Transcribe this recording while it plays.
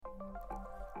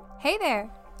Hey there!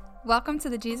 Welcome to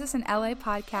the Jesus in LA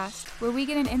podcast, where we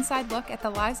get an inside look at the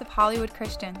lives of Hollywood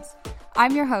Christians.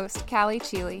 I'm your host, Callie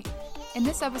Cheely. In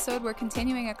this episode, we're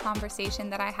continuing a conversation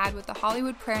that I had with the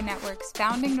Hollywood Prayer Network's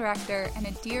founding director and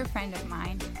a dear friend of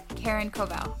mine, Karen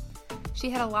Covell. She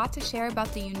had a lot to share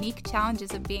about the unique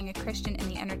challenges of being a Christian in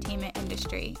the entertainment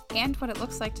industry and what it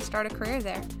looks like to start a career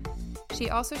there.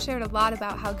 She also shared a lot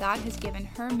about how God has given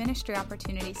her ministry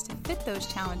opportunities to fit those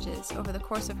challenges over the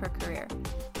course of her career.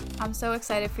 I'm so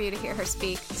excited for you to hear her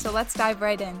speak, so let's dive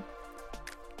right in.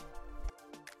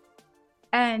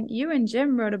 And you and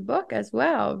Jim wrote a book as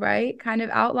well, right? Kind of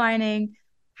outlining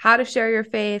how to share your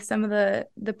faith, some of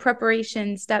the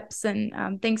preparation steps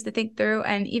and things to think through,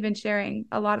 and even sharing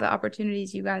a lot of the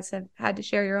opportunities you guys have had to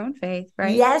share your own faith,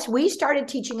 right? Yes, we started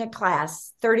teaching a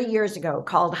class 30 years ago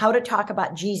called How to Talk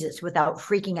About Jesus Without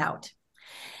Freaking Out.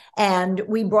 And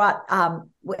we brought,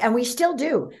 and we still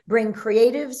do, bring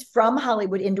creatives from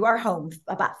Hollywood into our home,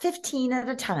 about 15 at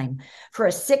a time, for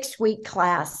a 6-week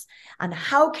class on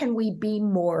how can we be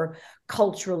more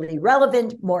culturally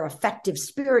relevant, more effective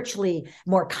spiritually,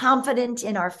 more confident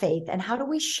in our faith, and how do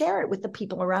we share it with the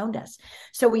people around us?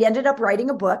 So we ended up writing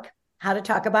a book, How to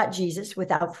Talk About Jesus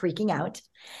Without Freaking Out.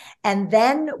 And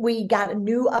then we got a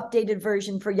new updated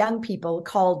version for young people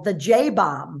called the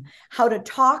J-Bomb, How to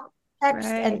Talk, Text,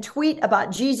 and tweet about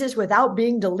Jesus without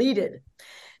being deleted.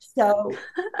 So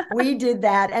we did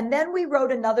that. And then we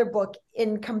wrote another book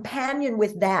in companion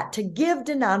with that to give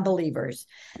to non-believers.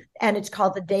 And it's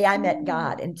called The Day I Met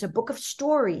God. And it's a book of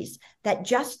stories that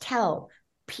just tell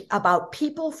about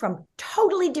people from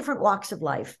totally different walks of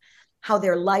life, how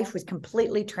their life was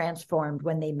completely transformed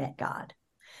when they met God.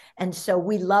 And so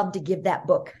we love to give that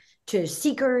book to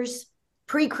seekers,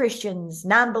 pre-Christians,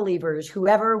 non-believers,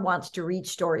 whoever wants to read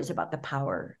stories about the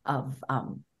power of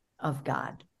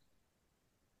God.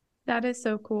 That is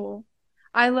so cool.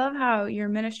 I love how your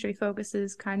ministry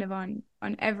focuses kind of on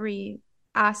every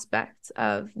aspect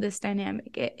of this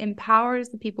dynamic. It empowers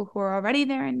the people who are already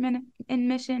there in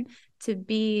mission to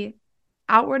be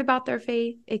outward about their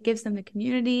faith. It gives them the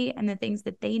community and the things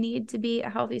that they need to be a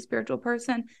healthy spiritual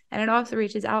person. And it also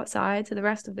reaches outside to the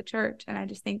rest of the church. And I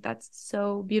just think that's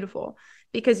so beautiful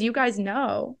because you guys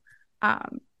know.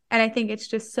 And I think it's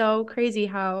just so crazy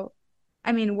how,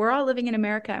 I mean, we're all living in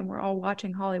America and we're all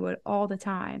watching Hollywood all the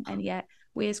time. And yet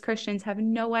we as Christians have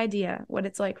no idea what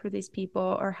it's like for these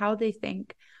people or how they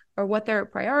think or what their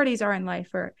priorities are in life.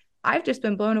 Or I've just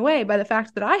been blown away by the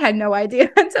fact that I had no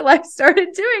idea until I started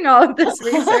doing all of this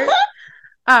research.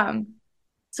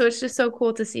 So it's just so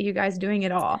cool to see you guys doing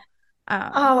it all.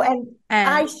 And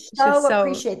I so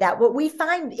appreciate that. What we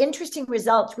find interesting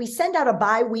results, we send out a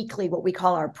bi-weekly, what we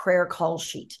call our prayer call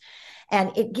sheet.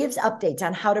 And it gives updates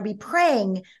on how to be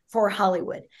praying for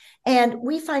Hollywood. And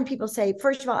we find people say,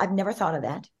 first of all, I've never thought of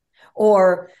that.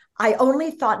 Or I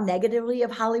only thought negatively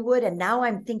of Hollywood. And now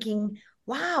I'm thinking,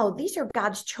 wow, these are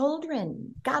God's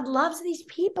children. God loves these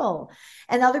people.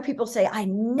 And other people say, I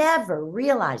never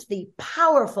realized the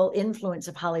powerful influence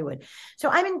of Hollywood. So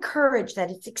I'm encouraged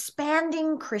that it's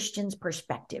expanding Christians'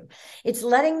 perspective. It's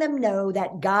letting them know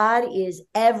that God is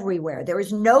everywhere. There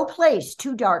is no place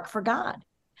too dark for God.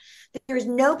 There is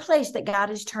no place that God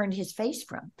has turned his face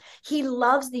from. He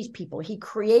loves these people. He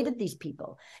created these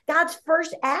people. God's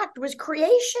first act was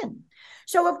creation.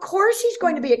 So of course he's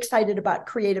going to be excited about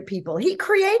creative people. He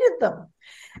created them.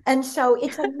 And so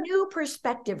it's a new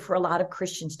perspective for a lot of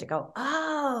Christians to go,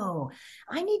 oh,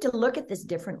 I need to look at this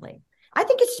differently. I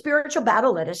think it's spiritual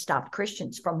battle that has stopped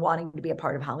Christians from wanting to be a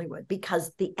part of Hollywood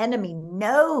because the enemy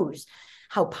knows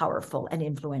how powerful and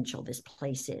influential this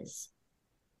place is.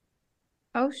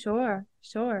 Oh, sure.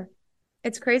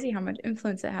 It's crazy how much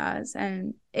influence it has.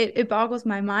 And it boggles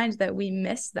my mind that we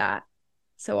miss that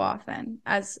so often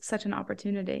as such an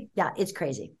opportunity. Yeah, it's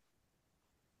crazy.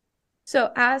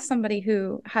 So as somebody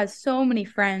who has so many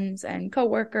friends and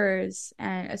coworkers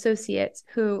and associates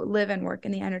who live and work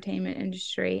in the entertainment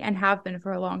industry and have been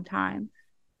for a long time,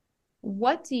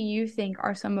 what do you think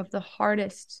are some of the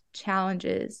hardest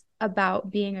challenges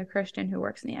about being a Christian who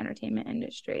works in the entertainment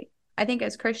industry? I think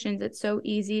as Christians, it's so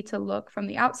easy to look from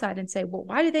the outside and say, well,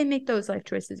 why do they make those life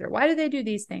choices? Or why do they do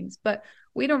these things? But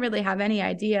we don't really have any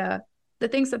idea the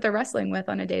things that they're wrestling with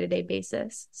on a day-to-day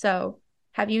basis. So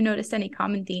have you noticed any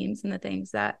common themes in the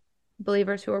things that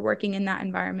believers who are working in that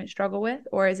environment struggle with?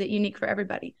 Or is it unique for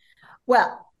everybody?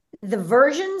 Well, the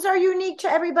versions are unique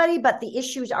to everybody, but the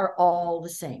issues are all the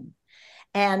same.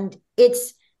 And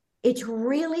it's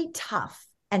really tough.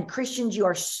 And Christians, you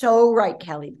are so right,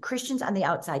 Kelly. Christians on the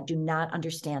outside do not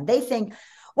understand. They think,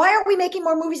 why aren't we making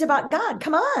more movies about God?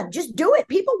 Come on, just do it.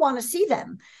 People want to see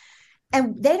them.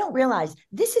 And they don't realize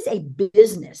this is a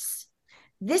business.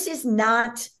 This is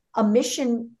not a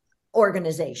mission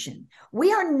organization.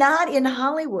 We are not in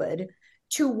Hollywood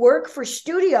to work for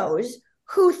studios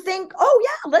who think, oh,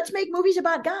 yeah, let's make movies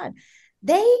about God.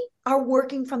 They are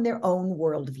working from their own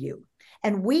worldview.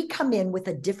 And we come in with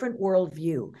a different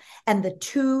worldview, and the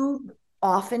two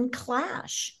often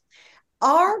clash.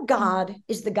 Our God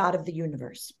is the God of the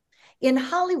universe. In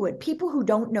Hollywood, people who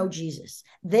don't know Jesus,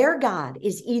 their God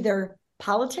is either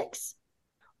politics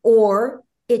or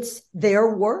it's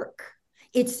their work.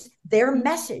 It's their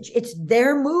message. It's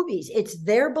their movies. It's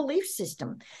their belief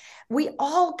system. We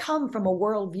all come from a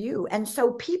worldview. And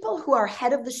so people who are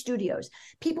head of the studios,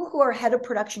 people who are head of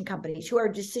production companies, who are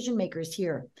decision makers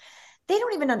here, they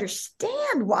don't even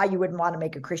understand why you would want to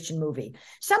make a Christian movie.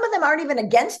 Some of them aren't even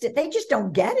against it. They just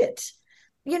don't get it.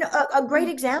 You know, a great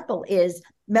example is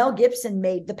Mel Gibson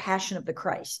made The Passion of the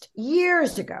Christ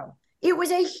years ago. It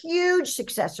was a huge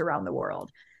success around the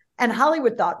world. And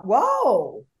Hollywood thought,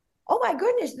 whoa, oh my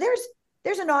goodness,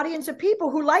 there's an audience of people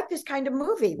who like this kind of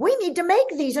movie. We need to make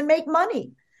these and make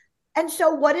money. And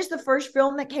so what is the first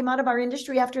film that came out of our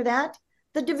industry after that?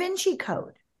 The Da Vinci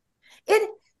Code.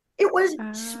 It was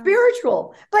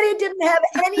spiritual, but it didn't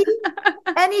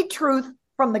have any truth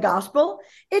from the gospel.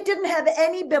 It didn't have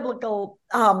any biblical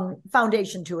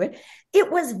foundation to it.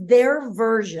 It was their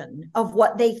version of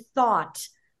what they thought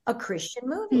a Christian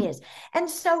movie is. And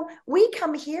so we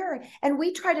come here and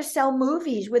we try to sell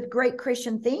movies with great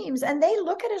Christian themes, and they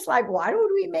look at us like, why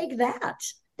would we make that?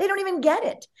 They don't even get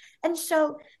it. And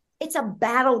so it's a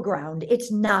battleground.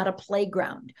 It's not a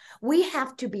playground. We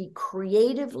have to be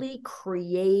creatively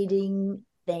creating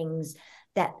things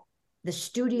that the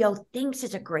studio thinks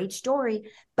is a great story,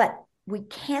 but we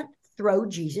can't throw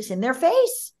Jesus in their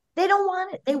face. They don't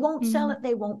want it. They won't sell it.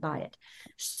 They won't buy it.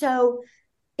 So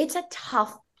it's a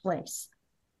tough place.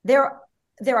 There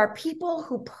are people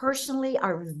who personally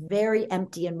are very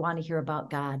empty and want to hear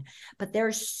about God, but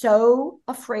they're so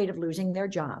afraid of losing their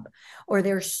job, or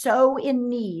they're so in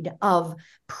need of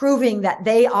proving that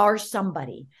they are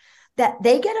somebody, that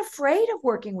they get afraid of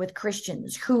working with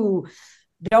Christians who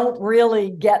don't really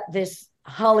get this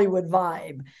Hollywood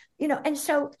vibe, you know. And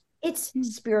so it's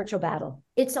spiritual battle.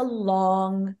 It's a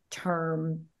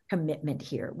long-term commitment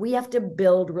here. We have to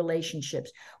build relationships.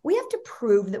 We have to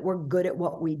prove that we're good at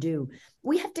what we do.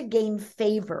 We have to gain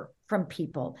favor from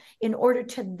people in order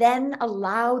to then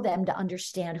allow them to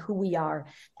understand who we are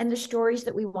and the stories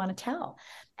that we want to tell.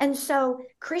 And so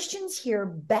Christians here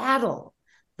battle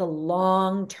the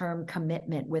long-term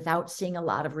commitment without seeing a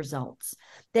lot of results.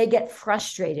 They get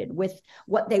frustrated with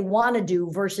what they want to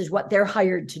do versus what they're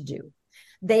hired to do.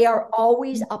 They are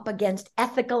always up against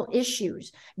ethical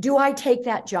issues. Do I take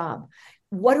that job?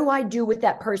 What do I do with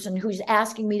that person who's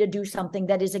asking me to do something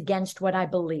that is against what I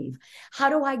believe?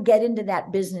 How do I get into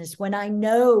that business when I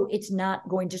know it's not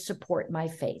going to support my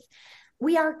faith?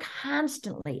 We are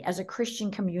constantly, as a Christian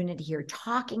community here,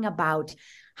 talking about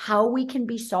how we can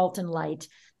be salt and light,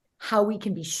 how we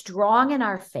can be strong in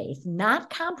our faith, not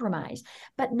compromise,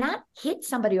 but not hit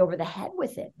somebody over the head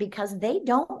with it because they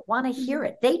don't want to hear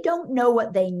it. They don't know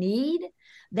what they need.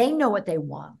 They know what they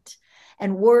want.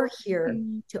 And we're here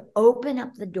to open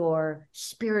up the door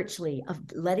spiritually of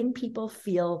letting people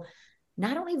feel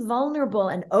not only vulnerable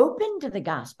and open to the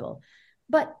gospel,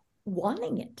 but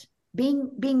wanting it, being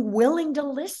willing to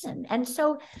listen. And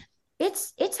so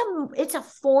it's a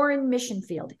foreign mission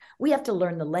field. We have to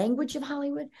learn the language of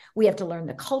Hollywood. We have to learn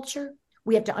the culture.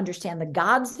 We have to understand the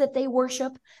gods that they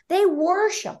worship. They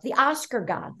worship the Oscar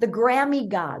God, the Grammy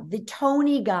God, the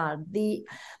Tony God, the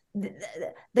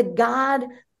God,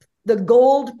 the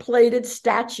gold-plated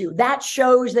statue. That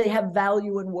shows they have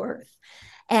value and worth.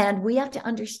 And we have to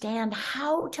understand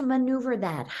how to maneuver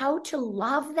that, how to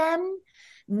love them,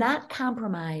 not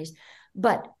compromise,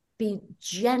 but be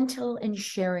gentle in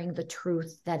sharing the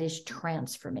truth that is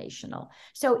transformational.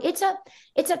 So it's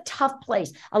a tough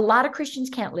place. A lot of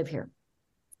Christians can't live here.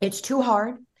 It's too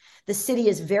hard. The city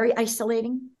is very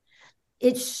isolating.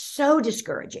 It's so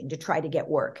discouraging to try to get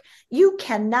work. You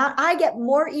cannot. I get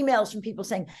more emails from people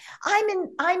saying,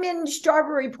 I'm in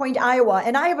Strawberry Point, Iowa,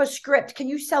 and I have a script. Can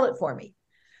you sell it for me?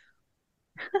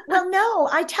 Well, no,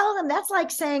 I tell them that's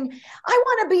like saying, I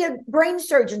want to be a brain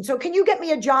surgeon. So can you get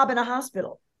me a job in a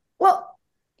hospital? Well,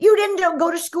 you didn't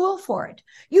go to school for it.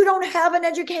 You don't have an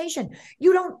education.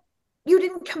 You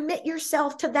didn't commit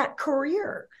yourself to that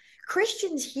career.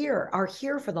 Christians here are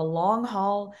here for the long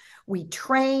haul. We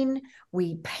train,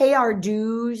 we pay our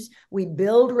dues, we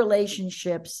build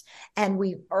relationships, and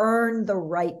we earn the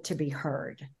right to be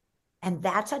heard. And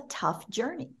that's a tough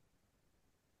journey.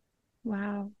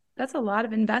 Wow. That's a lot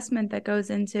of investment that goes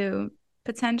into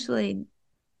potentially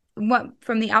what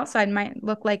from the outside might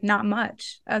look like not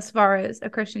much as far as a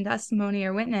Christian testimony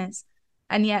or witness.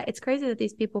 And yet it's crazy that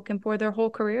these people can pour their whole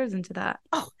careers into that.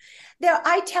 Oh,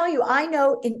 I tell you, I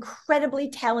know incredibly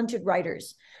talented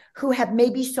writers who have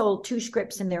maybe sold 2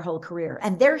 scripts in their whole career,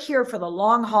 and they're here for the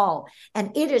long haul,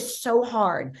 and it is so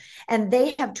hard, and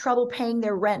they have trouble paying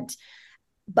their rent,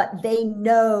 but they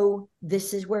know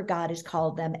this is where God has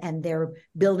called them, and they're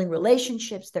building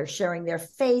relationships, they're sharing their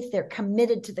faith, they're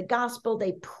committed to the gospel,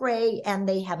 they pray, and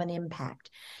they have an impact.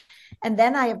 And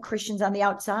then I have Christians on the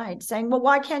outside saying, well,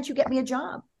 why can't you get me a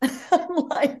job? I'm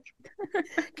like,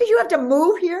 because you have to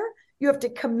move here, you have to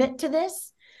commit to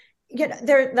this. You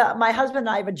know, my husband and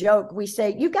I have a joke. We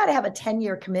say, you've got to have a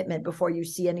 10-year commitment before you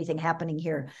see anything happening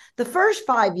here. The first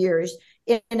 5 years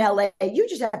in LA, you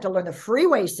just have to learn the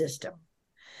freeway system.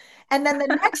 And then the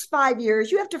next 5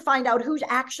 years, you have to find out who's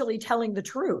actually telling the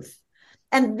truth.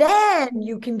 And then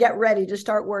you can get ready to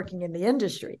start working in the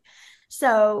industry.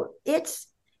 So it's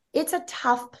a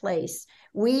tough place.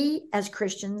 We as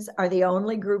Christians are the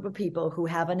only group of people who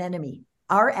have an enemy.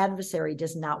 Our adversary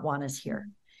does not want us here.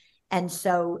 And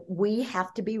so we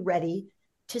have to be ready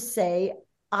to say,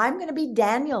 I'm going to be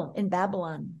Daniel in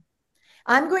Babylon.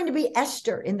 I'm going to be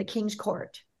Esther in the king's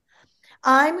court.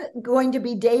 I'm going to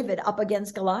be David up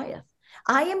against Goliath.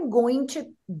 I am going to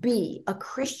be a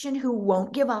Christian who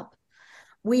won't give up.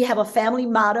 We have a family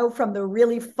motto from the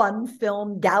really fun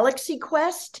film Galaxy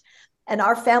Quest. And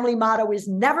our family motto is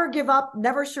never give up,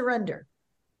 never surrender,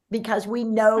 because we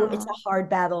know it's a hard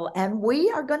battle, and we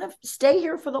are going to stay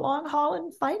here for the long haul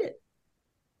and fight it.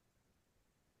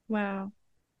 Wow.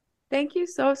 Thank you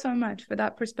so, so much for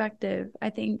that perspective.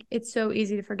 I think it's so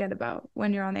easy to forget about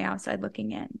when you're on the outside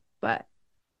looking in, but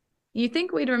you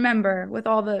think we'd remember with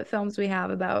all the films we have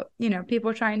about, you know,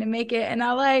 people trying to make it in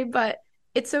LA, but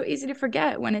it's so easy to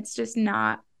forget when it's just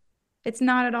not, it's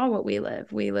not at all what we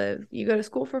live. We live, you go to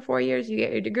school for 4 years, you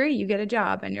get your degree, you get a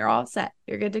job, and you're all set.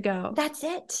 You're good to go. That's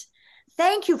it.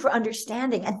 Thank you for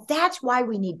understanding. And that's why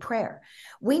we need prayer.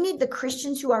 We need the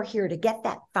Christians who are here to get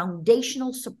that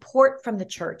foundational support from the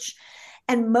church.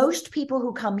 And most people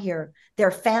who come here, their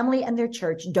family and their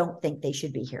church don't think they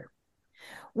should be here.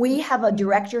 We have a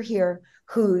director here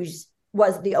who's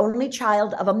was the only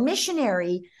child of a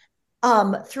missionary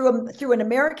through an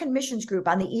American missions group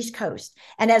on the East Coast.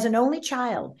 And as an only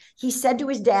child, he said to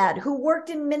his dad, who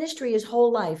worked in ministry his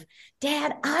whole life,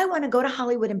 Dad, I want to go to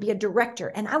Hollywood and be a director,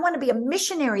 and I want to be a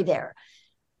missionary there.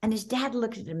 And his dad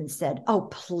looked at him and said, oh,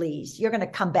 please, you're going to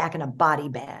come back in a body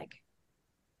bag.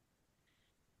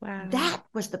 Wow. That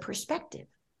was the perspective.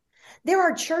 There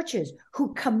are churches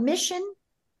who commission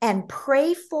and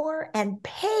pray for and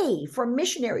pay for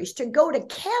missionaries to go to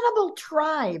cannibal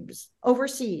tribes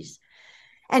overseas.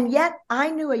 And yet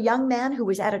I knew a young man who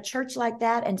was at a church like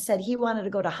that and said he wanted to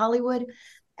go to Hollywood.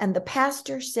 And the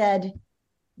pastor said,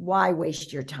 why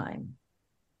waste your time?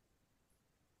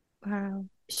 Wow.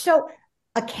 So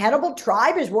a cannibal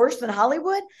tribe is worse than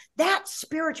Hollywood? That's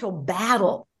spiritual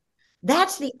battle.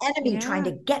 That's the enemy trying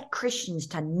to get Christians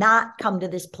to not come to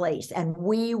this place. And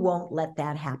we won't let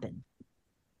that happen.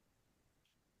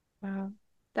 Wow.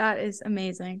 That is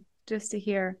amazing just to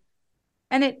hear.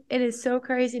 And it is so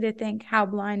crazy to think how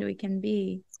blind we can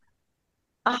be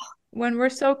when we're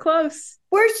so close.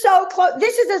 We're so close.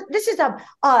 This is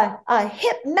a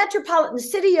hip metropolitan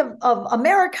city of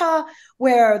America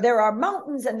where there are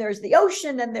mountains and there's the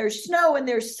ocean and there's snow and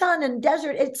there's sun and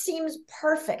desert. It seems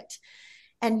perfect.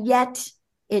 And yet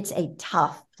it's a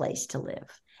tough place to live.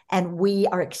 And we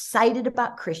are excited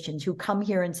about Christians who come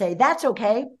here and say, that's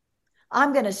okay.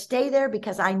 I'm going to stay there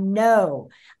because I know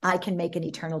I can make an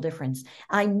eternal difference.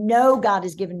 I know God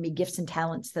has given me gifts and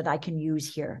talents that I can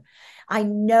use here. I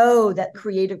know that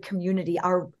creative community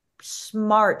are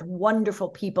smart, wonderful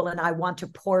people, and I want to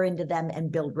pour into them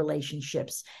and build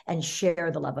relationships and share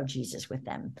the love of Jesus with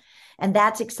them. And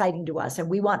that's exciting to us. And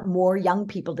we want more young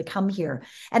people to come here.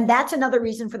 And that's another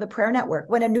reason for the prayer network.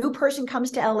 When a new person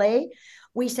comes to LA,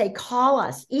 we say, call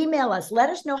us, email us, let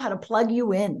us know how to plug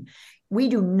you in. We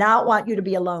do not want you to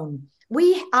be alone.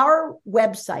 Our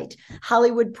website,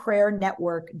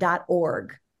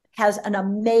 hollywoodprayernetwork.org, has an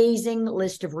amazing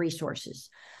list of resources,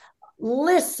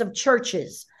 lists of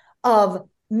churches, of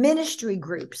ministry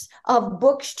groups, of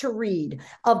books to read,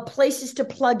 of places to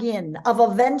plug in, of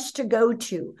events to go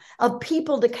to, of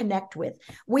people to connect with.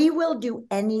 We will do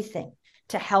anything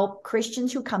to help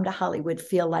Christians who come to Hollywood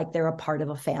feel like they're a part of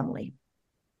a family.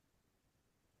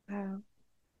 Wow.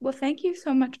 Well, thank you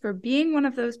so much for being one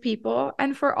of those people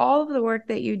and for all of the work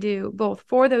that you do, both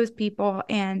for those people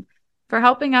and for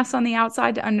helping us on the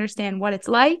outside to understand what it's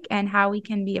like and how we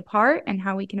can be a part and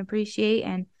how we can appreciate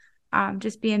and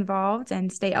just be involved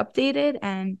and stay updated.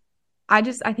 And I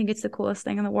think it's the coolest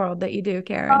thing in the world that you do,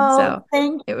 Karen. Oh, So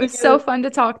thank it was so you. fun to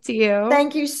talk to you.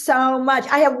 Thank you so much.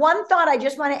 I have one thought I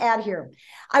just want to add here.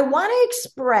 I want to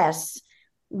express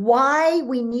why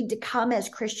we need to come as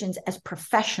Christians as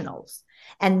professionals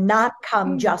and not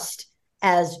come just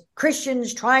as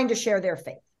Christians trying to share their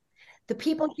faith. The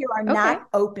people here are Okay. not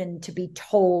open to be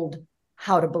told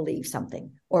how to believe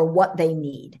something or what they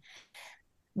need.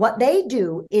 What they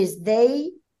do is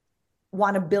they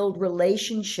want to build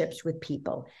relationships with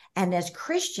people. And as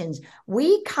Christians,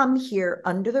 we come here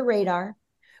under the radar.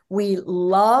 We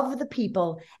love the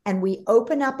people and we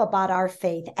open up about our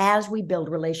faith as we build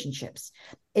relationships.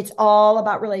 It's all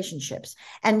about relationships.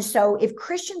 And so if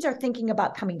Christians are thinking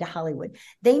about coming to Hollywood,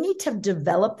 they need to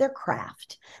develop their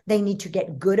craft. They need to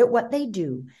get good at what they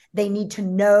do. They need to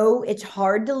know it's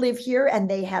hard to live here and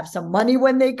they have some money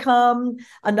when they come,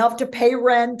 enough to pay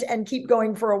rent and keep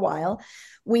going for a while.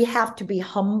 We have to be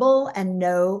humble and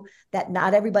know that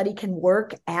not everybody can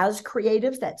work as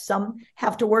creatives, that some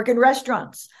have to work in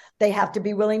restaurants. They have to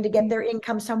be willing to get their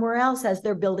income somewhere else as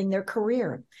they're building their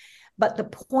career. But the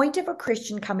point of a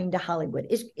Christian coming to Hollywood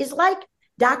is like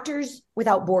Doctors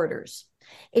Without Borders.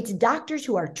 It's doctors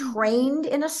who are trained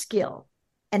in a skill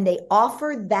and they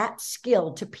offer that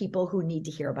skill to people who need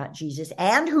to hear about Jesus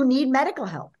and who need medical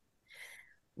help.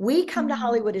 We come to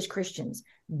Hollywood as Christians,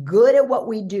 good at what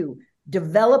we do,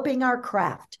 developing our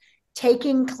craft,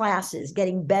 taking classes,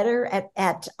 getting better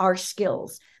at our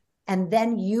skills, and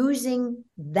then using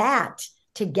that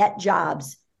to get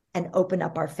jobs and open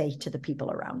up our faith to the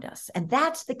people around us. And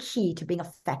that's the key to being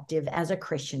effective as a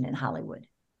Christian in Hollywood.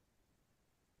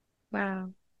 Wow.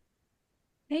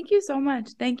 Thank you so much.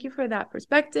 Thank you for that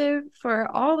perspective, for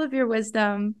all of your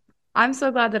wisdom. I'm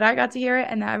so glad that I got to hear it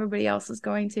and that everybody else is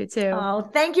going to too. Oh,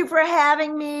 thank you for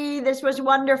having me. This was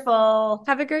wonderful.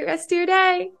 Have a great rest of your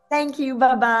day. Thank you.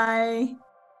 Bye-bye.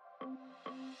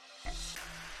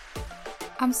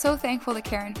 I'm so thankful to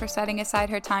Karen for setting aside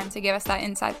her time to give us that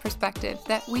inside perspective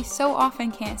that we so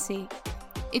often can't see.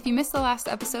 If you missed the last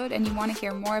episode and you want to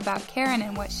hear more about Karen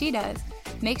and what she does,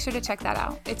 make sure to check that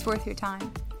out. It's worth your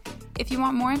time. If you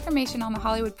want more information on the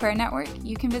Hollywood Prayer Network,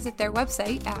 you can visit their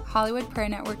website at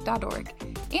hollywoodprayernetwork.org.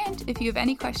 And if you have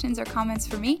any questions or comments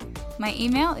for me, my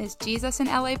email is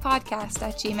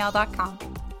jesusinlapodcast@gmail.com.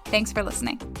 Thanks for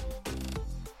listening.